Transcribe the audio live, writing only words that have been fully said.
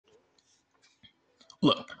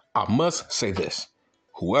Look, I must say this.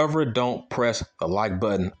 Whoever don't press the like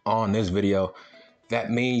button on this video, that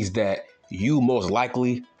means that you most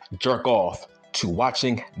likely jerk off to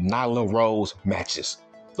watching Nyla Rose matches.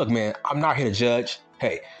 Look, man, I'm not here to judge.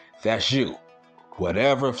 Hey, that's you.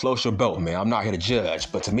 Whatever floats your boat, man. I'm not here to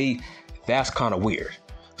judge. But to me, that's kind of weird.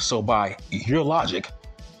 So by your logic,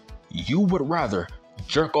 you would rather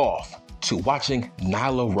jerk off to watching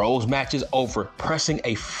Nyla Rose matches over pressing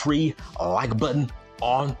a free like button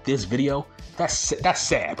on this video? That's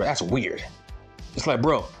sad, bro. That's weird. It's like,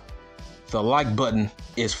 bro, the like button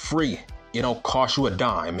is free. It don't cost you a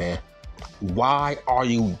dime, man. Why are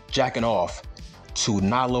you jacking off to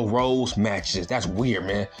Nyla Rose matches? That's weird,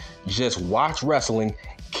 man. Just watch wrestling.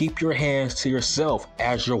 Keep your hands to yourself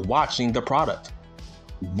as you're watching the product.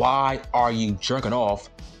 Why are you jerking off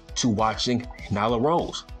to watching Nyla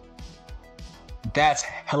Rose? That's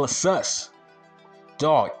hella sus.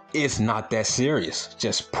 Dog, it's not that serious.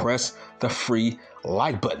 Just press the free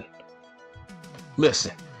like button.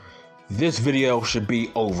 Listen, this video should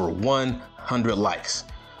be over 100 likes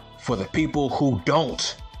for the people who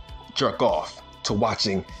don't jerk off to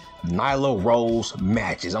watching Nyla Rose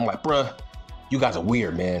matches. I'm like, bruh, you guys are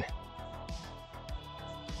weird, man.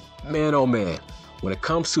 Man, oh man, when it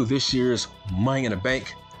comes to this year's Money in the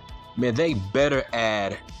Bank, man, they better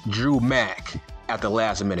add Drew Mack at the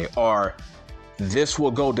last minute, or this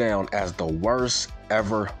will go down as the worst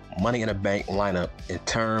ever Money in the Bank lineup in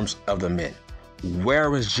terms of the men.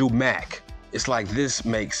 Where is Drew Mack? It's like this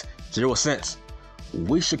makes zero sense.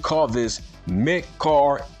 We should call this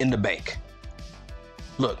mid-card in the bank.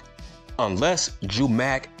 Look, unless Drew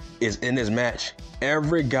Mack is in this match,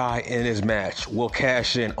 every guy in this match will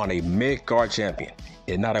cash in on a mid-card champion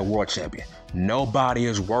and not a world champion. Nobody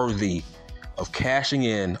is worthy of cashing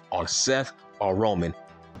in on Seth or Roman.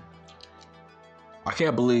 I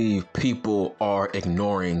can't believe people are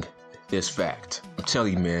ignoring this fact. I'm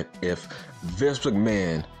telling you, man, if Vince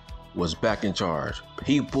McMahon was back in charge,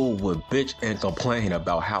 people would bitch and complain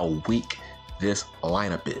about how weak this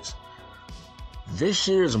lineup is. This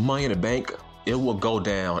year's Money in the Bank, it will go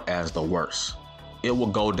down as the worst. It will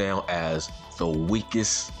go down as the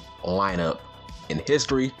weakest lineup in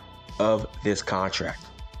history of this contract.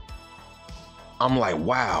 I'm like,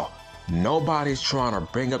 wow, nobody's trying to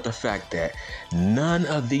bring up the fact that none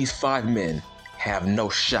of these 5 men have no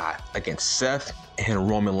shot against Seth and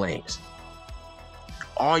Roman Reigns.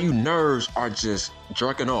 All you nerds are just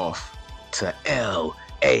jerking off to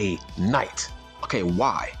LA Knight. Okay,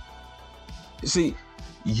 why? You see,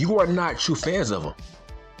 you are not true fans of him.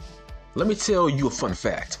 Let me tell you a fun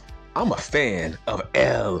fact. I'm a fan of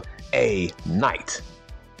LA Knight.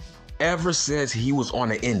 Ever since he was on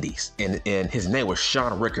the Indies, and his name was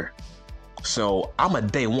Sean Ricker. So I'm a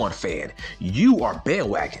day one fan. You are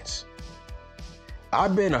bandwagons.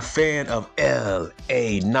 I've been a fan of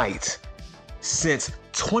LA Knight since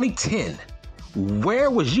 2010. Where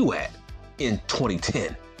was you at in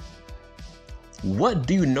 2010? What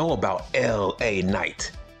do you know about LA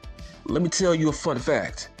Knight? Let me tell you a fun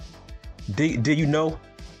fact. Did you know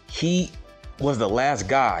he was the last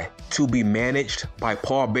guy to be managed by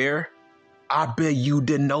Paul Bearer? I bet you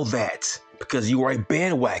didn't know that because you are a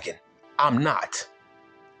bandwagon. I'm not.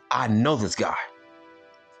 I know this guy.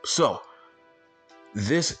 So,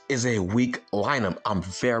 this is a weak lineup. I'm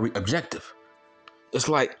very objective. It's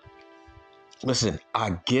like, listen,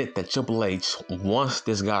 I get that Triple H wants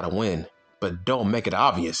this guy to win, but don't make it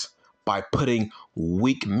obvious by putting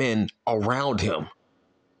weak men around him.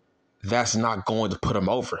 That's not going to put him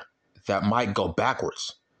over. That might go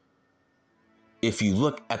backwards. If you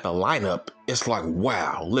look at the lineup, it's like,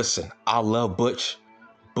 wow, listen, I love Butch.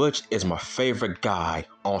 Butch is my favorite guy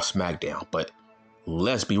on SmackDown, but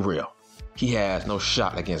let's be real. He has no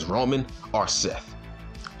shot against Roman or Seth.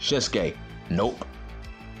 Shinsuke, nope.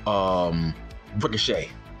 Ricochet,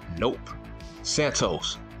 nope.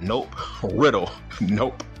 Santos, nope. Riddle,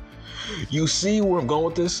 nope. You see where I'm going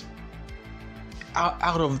with this?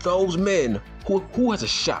 Out of those men, who has a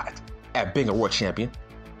shot at being a world champion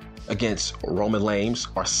against Roman Reigns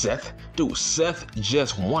or Seth? Dude, Seth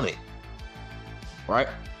just won it, right?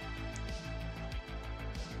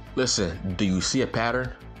 Listen, do you see a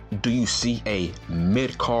pattern? Do you see a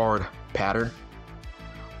mid-card pattern?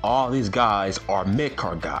 All these guys are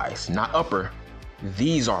mid-card guys, not upper.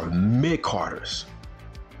 These are mid-carders.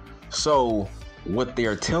 So what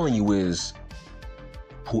they're telling you is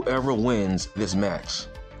whoever wins this match,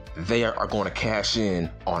 they are going to cash in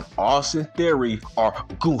on Austin Theory or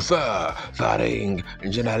Gunther fighting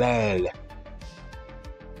General.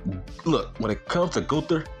 Look, when it comes to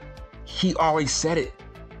Gunther, he already said it.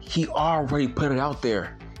 He already put it out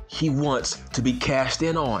there. he wants to be cashed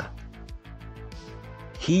in on.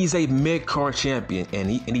 He's a mid-card champion, and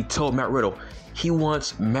he told Matt Riddle he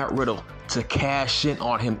wants Matt Riddle to cash in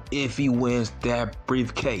on him if he wins that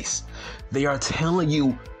briefcase. They are telling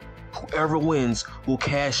you whoever wins will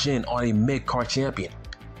cash in on a mid-card champion.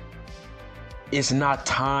 It's not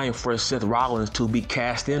time for Seth Rollins to be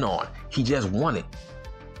cashed in on. He just won it.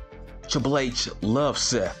 Triple H loves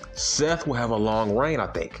Seth. Seth will have a long reign, I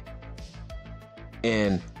think.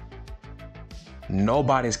 And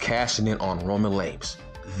nobody's cashing in on Roman Reigns.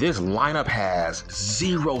 This lineup has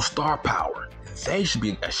zero star power. They should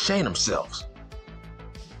be ashamed of themselves.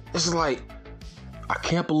 This is like, I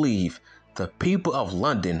can't believe the people of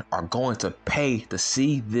London are going to pay to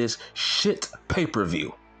see this shit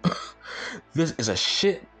pay-per-view. This is a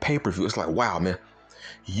shit pay-per-view. It's like, wow, man.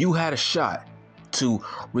 You had a shot to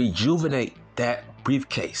rejuvenate that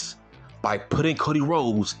briefcase by putting Cody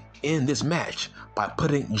Rhodes in this match, by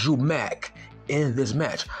putting Drew Mack in this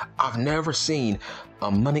match. I've never seen a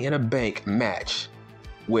Money in the Bank match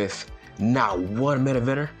with not one main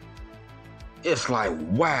eventer. It's like,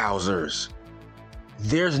 wowzers.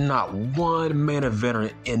 There's not one main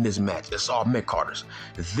eventer in this match. It's all mid-carders.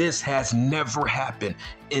 This has never happened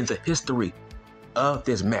in the history of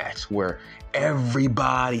this match, where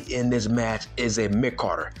everybody in this match is a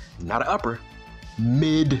mid-carder, not an upper,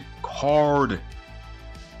 mid-card.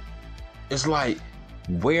 It's like,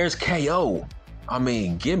 where's KO? I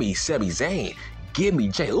mean, give me Sami Zayn. Give me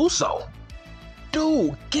Jey Uso.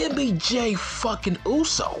 Dude, give me Jey fucking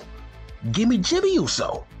Uso. Give me Jimmy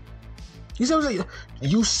Uso. You see what I'm saying?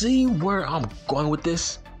 You see where I'm going with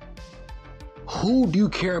this? Who do you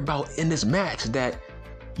care about in this match that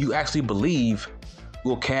you actually believe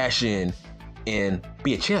will cash in and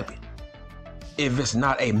be a champion if it's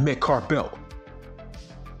not a mid-card belt?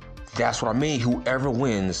 That's what I mean. Whoever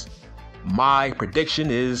wins, my prediction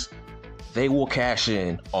is they will cash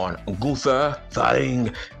in on Gunther,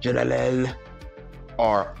 Thing, General,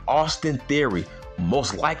 or Austin Theory.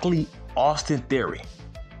 Most likely Austin Theory.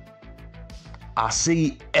 I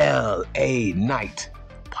see LA Knight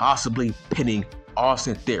possibly pinning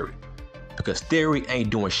Austin Theory, because Theory ain't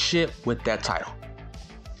doing shit with that title.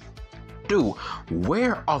 Dude,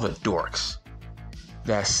 where are the dorks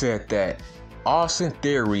that said that Austin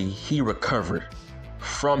Theory, he recovered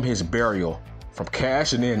from his burial from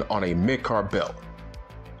cashing in on a mid-card belt?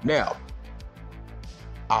 Now,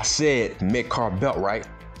 I said mid-card belt, right?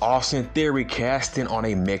 Austin Theory cashed in on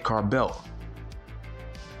a mid-card belt.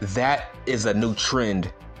 That is a new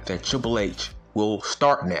trend that Triple H will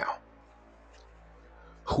start now.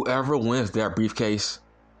 Whoever wins that briefcase,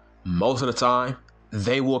 most of the time,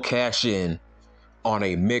 they will cash in on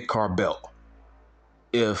a mid-card belt.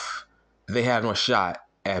 If they have no shot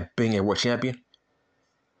at being a world champion,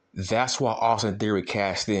 that's why Austin Theory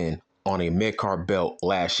cashed in on a mid-card belt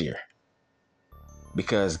last year.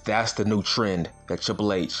 Because that's the new trend that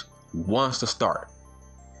Triple H wants to start.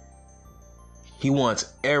 He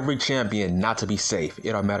wants every champion not to be safe.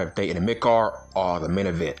 It don't matter if they in the mid-card or the main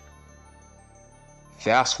event.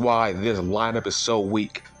 That's why this lineup is so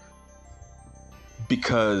weak.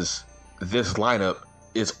 Because this lineup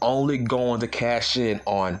is only going to cash in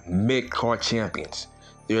on mid-card champions.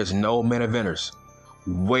 There's no main eventers.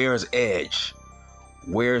 Where's Edge?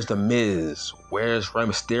 Where's The Miz? Where's Rey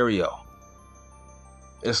Mysterio?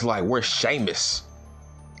 It's like, where's Sheamus?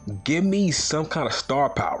 Give me some kind of star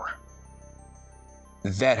power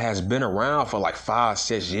that has been around for like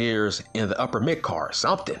 5-6 years in the upper mid-card,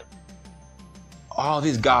 something. All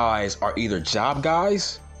these guys are either job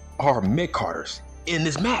guys or mid-carders in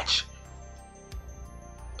this match.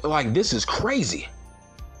 Like, this is crazy.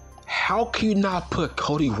 How can you not put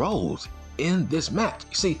Cody Rhodes in this match?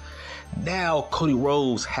 You see, now Cody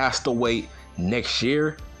Rhodes has to wait next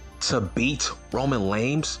year to beat Roman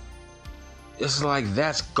Reigns. It's like,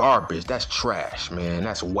 that's garbage. That's trash, man.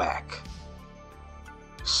 That's whack.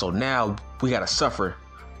 So now we gotta suffer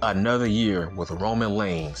another year with Roman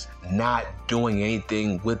Reigns not doing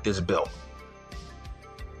anything with this belt.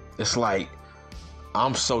 It's like,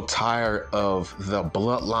 I'm so tired of the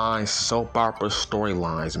bloodline soap opera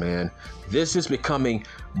storylines, man. This is becoming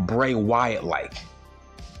Bray Wyatt-like.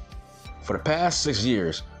 For the past 6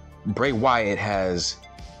 years, Bray Wyatt has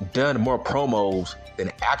done more promos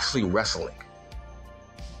than actually wrestling.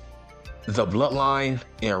 The bloodline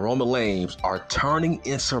and Roman Reigns are turning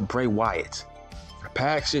into Bray Wyatt.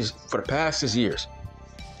 For the past 6 years,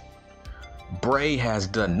 Bray has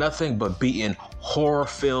done nothing but beaten horror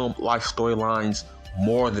film-like storylines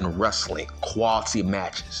more than wrestling quality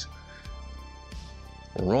matches.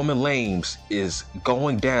 Roman Reigns is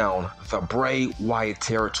going down the Bray Wyatt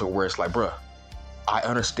territory where it's like, bruh, I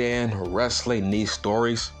understand wrestling needs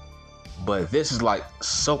stories, but this is like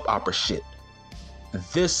soap opera shit.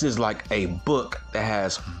 This is like a book that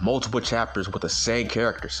has multiple chapters with the same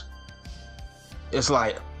characters. It's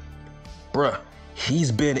like, bruh,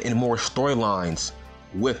 he's been in more storylines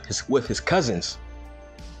with his cousins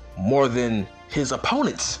more than his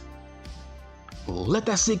opponents. Let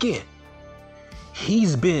that sink in.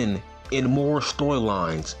 He's been in more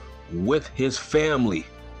storylines with his family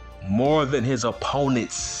more than his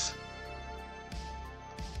opponents.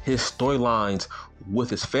 His storylines with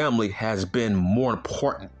his family has been more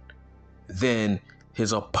important than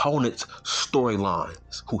his opponent's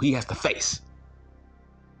storylines, who he has to face.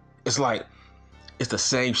 It's like, it's the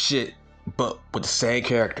same shit, but with the same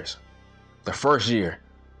characters. The first year,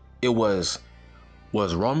 it was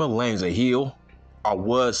Roman Reigns a heel, or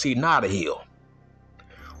was he not a heel?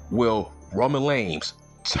 Will Roman Reigns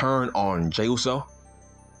turn on Jey Uso?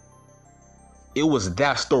 It was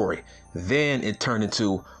that story. Then it turned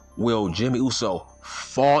into, will Jimmy Uso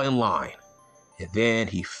fall in line? And then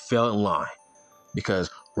he fell in line because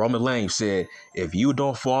Roman Reigns said, if you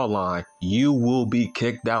don't fall in line, you will be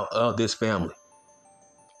kicked out of this family.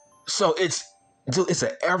 So it's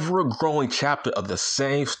an ever-growing chapter of the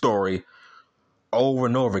same story over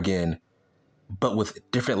and over again, but with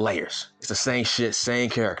different layers. It's the same shit, same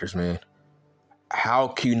characters, man. How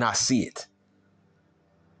can you not see it?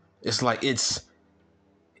 It's like it's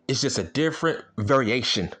just a different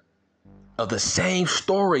variation of the same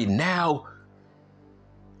story. Now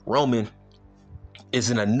Roman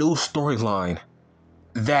is in a new storyline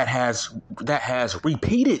that has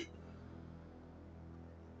repeated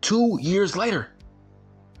 2 years later.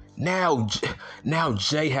 Now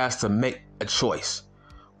Jay has to make a choice.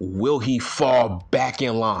 Will he fall back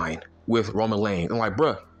in line with Roman Reigns? I'm like,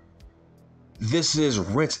 bruh, this is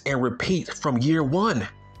rinse and repeat from year one.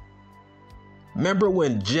 Remember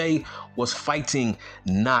when Jay was fighting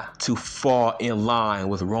not to fall in line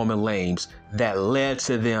with Roman Reigns that led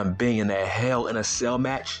to them being in a Hell in a Cell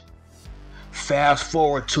match? Fast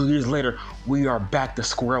forward 2 years later, we are back to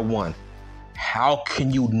square one. How can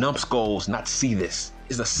you numbskulls not see this?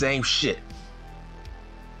 It's the same shit.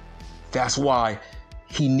 That's why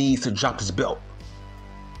he needs to drop his belt.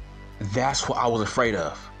 That's what I was afraid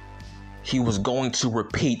of. He was going to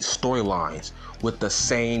repeat storylines with the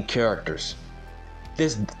same characters.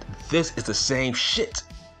 This is the same shit.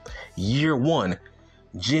 Year one,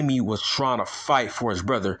 Jimmy was trying to fight for his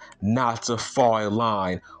brother not to fall in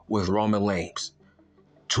line with Roman Reigns.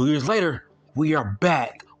 2 years later, we are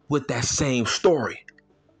back with that same story.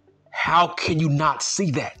 How can you not see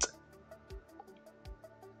that?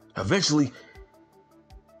 Eventually,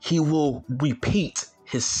 he will repeat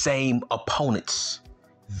his same opponents.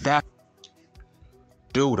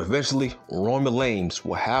 Eventually, Roman Reigns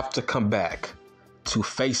will have to come back to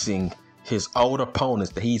facing his old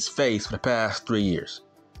opponents that he's faced for the past 3 years.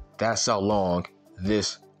 That's how long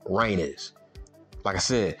this reign is. Like I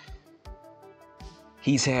said,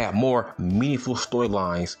 he's had more meaningful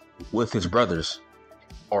storylines with his brothers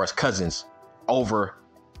or his cousins over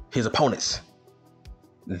his opponents.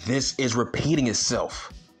 This is repeating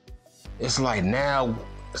itself. It's like now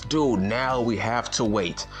we have to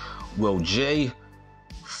wait. Will Jay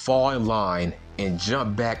fall in line and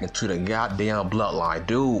jump back into the goddamn bloodline?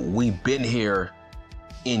 Dude, we've been here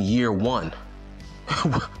in year one.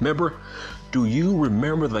 Remember? Do you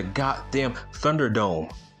remember the goddamn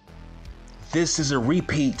Thunderdome? This is a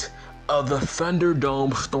repeat of the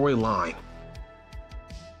Thunderdome storyline.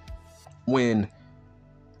 When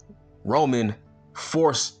Roman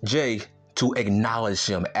forced Jay to acknowledge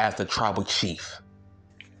him as the tribal chief.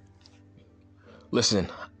 Listen,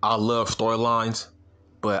 I love storylines,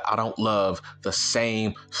 but I don't love the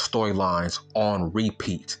same storylines on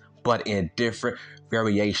repeat, but in different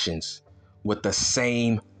variations with the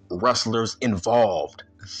same wrestlers involved.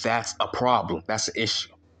 That's a problem. That's an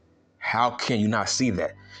issue. How can you not see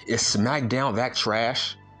that? Is SmackDown that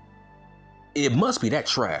trash? It must be that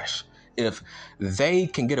trash if they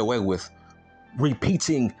can get away with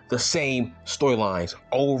repeating the same storylines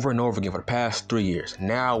over and over again for the past 3 years.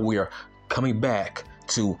 Now we are coming back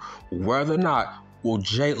to whether or not will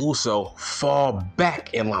Jey Uso fall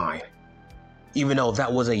back in line, even though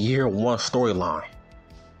that was a year one storyline,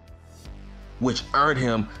 which earned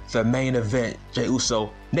him the main event Jey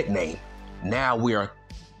Uso nickname. Now we are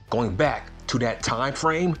going back to that time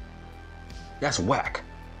frame. That's whack.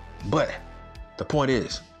 But the point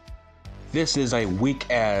is, this is a weak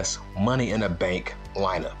ass Money in the Bank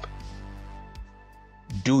lineup.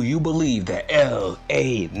 Do you believe that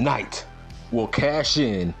LA Knight will cash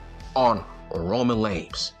in on Roman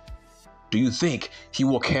Reigns? Do you think he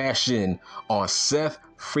will cash in on Seth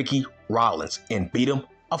freaky Rollins and beat him?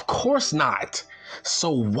 Of course not. So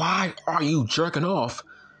why are you jerking off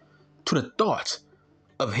to the thought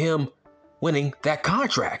of him winning that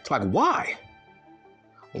contract? Like, why?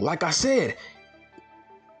 Like I said,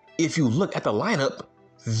 if you look at the lineup,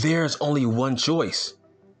 there's only one choice.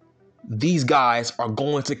 These guys are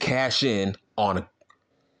going to cash in on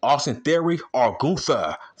Austin Theory or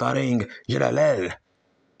Gunther the Ring General,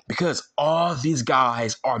 because all these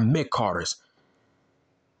guys are mid-carders.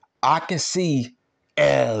 I can see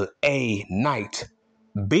LA Knight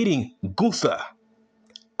beating Gunther.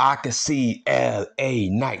 I can see LA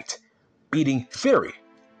Knight beating Theory.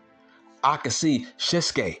 I can see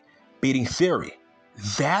Shinsuke beating Theory.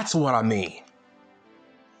 That's what I mean.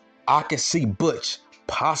 I can see Butch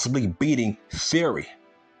possibly beating Theory.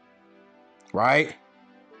 Right?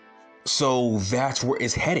 So that's where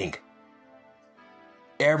it's heading.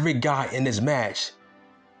 Every guy in this match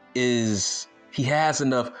he has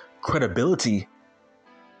enough credibility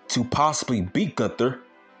to possibly beat Gunther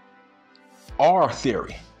or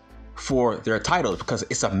Theory for their titles, because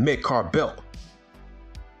it's a mid-card belt.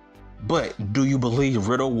 But do you believe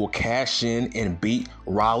Riddle will cash in and beat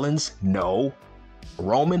Rollins? No.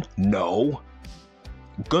 Roman? No.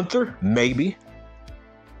 Gunther? Maybe.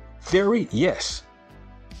 Theory? Yes.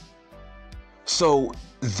 So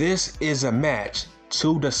this is a match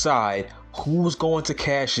to decide who's going to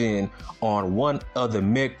cash in on one of the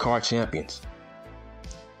mid-card champions.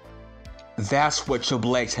 That's what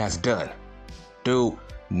Triple H has done. Dude,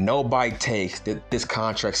 nobody takes this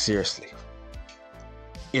contract seriously.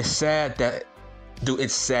 It's sad that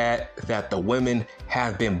the women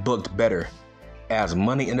have been booked better as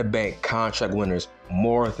Money in the Bank contract winners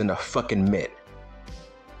more than the fucking men.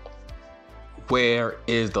 Where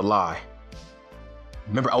is the lie?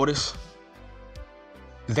 Remember Otis?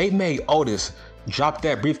 They made Otis drop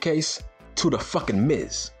that briefcase to the fucking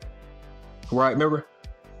Miz. Right, remember?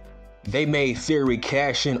 They made Theory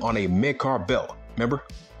cash in on a mid-card belt. Remember?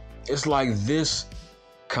 It's like this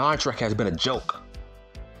contract has been a joke.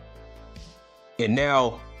 And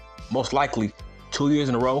now, most likely, 2 years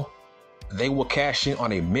in a row, they will cash in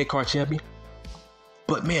on a mid-card champion.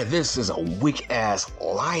 But man, this is a weak-ass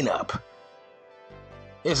lineup.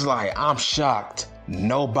 It's like, I'm shocked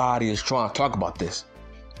nobody is trying to talk about this.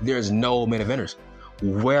 There's no main eventers.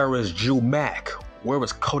 Where is Drew Mack? Where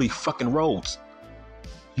is Cody fucking Rhodes?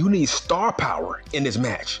 You need star power in this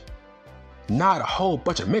match, not a whole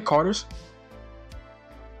bunch of mid-carders.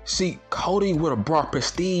 See, Cody would have brought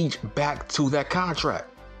prestige back to that contract.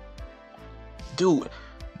 Dude,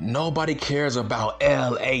 nobody cares about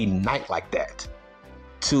LA Knight like that.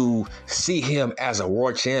 To see him as a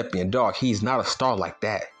world champion, dog, he's not a star like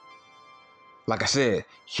that. Like I said,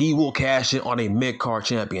 he will cash in on a mid-card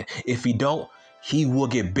champion. If he don't, he will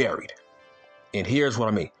get buried. And here's what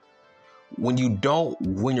I mean. When you don't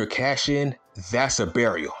win your cash in, that's a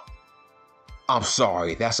burial. I'm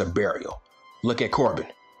sorry, that's a burial. Look at Corbin.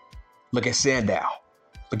 Look at Sandow.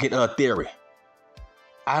 Look at Theory.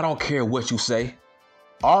 I don't care what you say.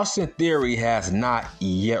 Austin Theory has not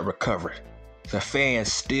yet recovered. The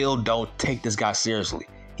fans still don't take this guy seriously.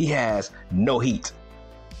 He has no heat.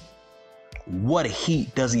 What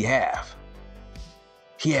heat does he have?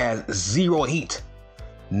 He has zero heat.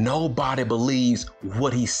 Nobody believes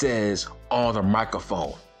what he says on the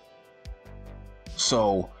microphone.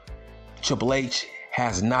 So Triple H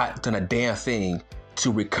has not done a damn thing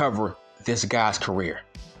to recover this guy's career.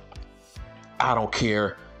 I don't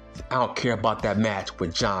care about that match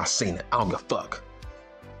with John Cena. I don't give a fuck.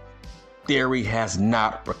 Theory has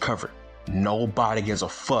not recovered. Nobody gives a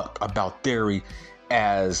fuck about Theory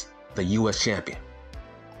as the US champion.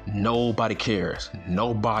 Nobody cares.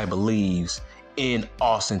 Nobody believes in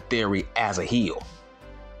Austin Theory as a heel.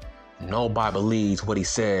 Nobody believes what he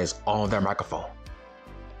says on that microphone.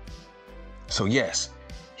 So yes,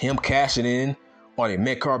 him cashing in on a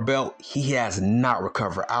mid-card belt, he has not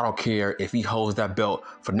recovered. I don't care if he holds that belt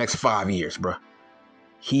for the next 5 years, bro.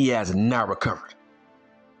 He has not recovered.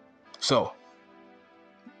 So,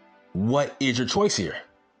 what is your choice here?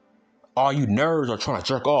 All you nerds are trying to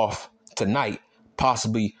jerk off tonight,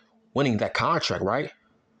 possibly winning that contract, right?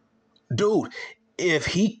 Dude, if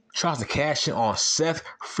he tries to cash in on Seth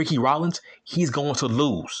Freaky Rollins, he's going to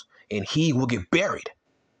lose and he will get buried.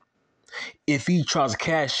 If he tries to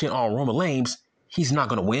cash in on Roman Reigns, he's not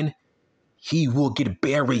going to win. He will get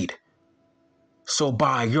buried. So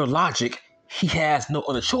by your logic, he has no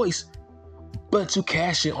other choice but to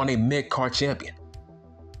cash in on a mid-card champion.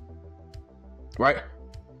 Right?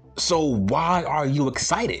 So why are you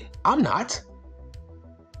excited? I'm not.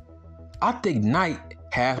 I think Knight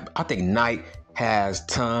I think Knight has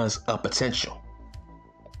tons of potential.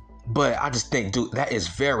 But I just think, dude, that is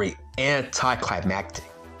very anticlimactic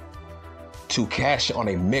to cash in on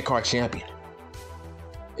a mid-card champion.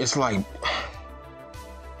 It's like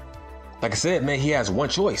I said, man, he has one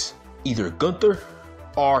choice. Either Gunther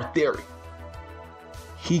or Theory.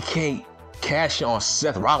 He can't cash in on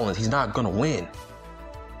Seth Rollins. He's not going to win.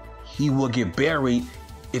 He will get buried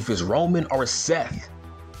if it's Roman or it's Seth.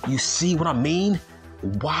 You see what I mean?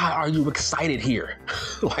 Why are you excited here?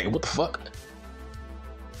 Like, what the fuck?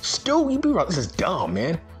 Stu, you be right. This is dumb,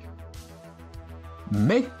 man.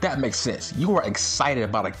 Make that make sense. You are excited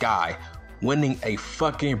about a guy winning a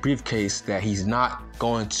fucking briefcase that he's not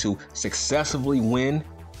going to successfully win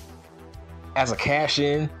as a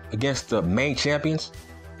cash-in against the main champions.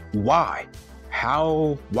 Why?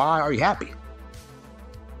 Why are you happy?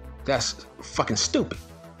 That's fucking stupid.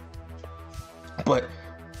 But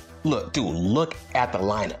look, dude, look at the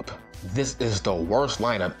lineup. This is the worst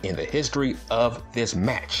lineup in the history of this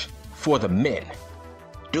match for the men.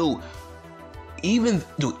 Dude, even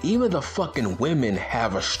the fucking women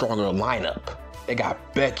have a stronger lineup. They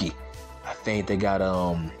got Becky. I think they got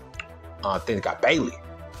Bayley.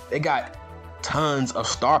 They got tons of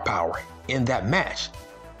star power in that match.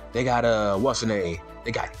 They got what's her name?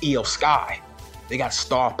 They got Io Sky. They got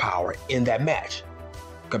star power in that match.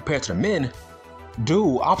 Compared to the men,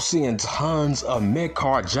 dude, I'm seeing tons of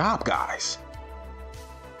mid-card job guys.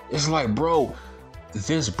 It's like, bro,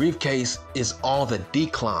 this briefcase is on the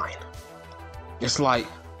decline. It's like,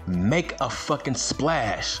 make a fucking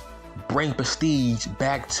splash. Bring prestige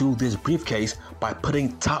back to this briefcase by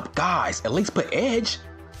putting top guys. At least put Edge.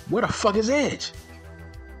 Where the fuck is Edge?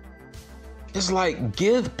 It's like,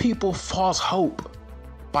 give people false hope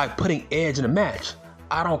by putting Edge in a match.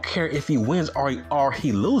 I don't care if he wins or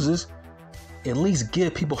he loses. At least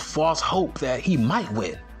give people false hope that he might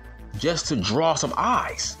win. Just to draw some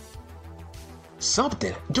eyes.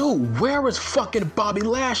 Something. Dude, where is fucking Bobby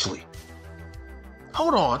Lashley?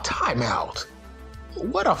 Hold on, time out.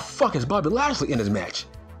 What the fuck is Bobby Lashley in this match?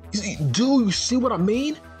 Do you see what I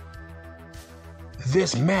mean?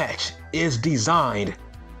 This match is designed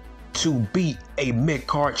to beat a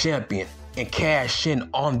mid-card champion and cash in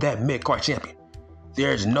on that mid-card champion.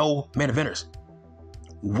 There's no main eventers.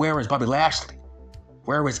 Where is Bobby Lashley?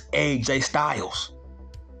 Where is AJ Styles?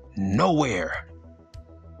 Nowhere.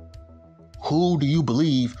 Who do you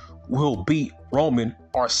believe will beat Roman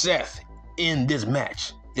or Seth in this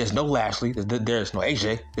match? There's no Lashley. There's no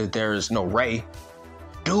AJ. There's no Ray.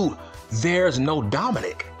 Dude, there's no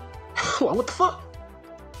Dominic. What the fuck?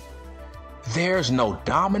 There's no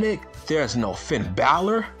Dominic. There's no Finn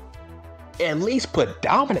Balor. At least put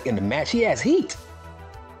Dominic in the match. He has heat.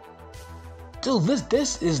 Dude,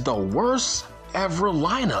 this is the worst ever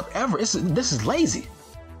lineup ever. This is lazy.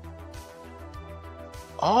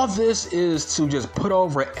 All this is to just put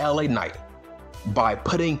over LA Knight by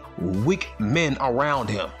putting weak men around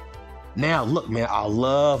him. Now, look, man, I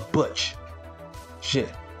love Butch. Shit,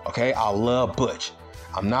 okay? I love Butch.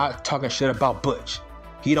 I'm not talking shit about Butch.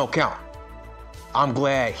 He don't count. I'm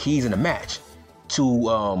glad he's in the match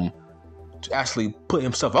to actually put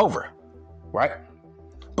himself over, right?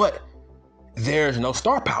 But there's no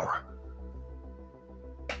star power.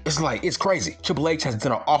 It's like, it's crazy. Triple H has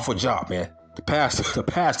done an awful job, man. The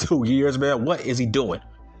past 2 years, man, what is he doing?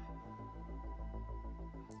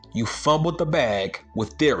 You fumbled the bag with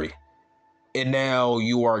Theory, and now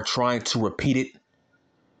you are trying to repeat it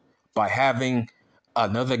by having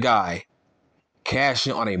another guy cash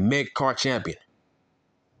in on a mid-card champion.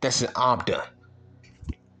 That's it, I'm done.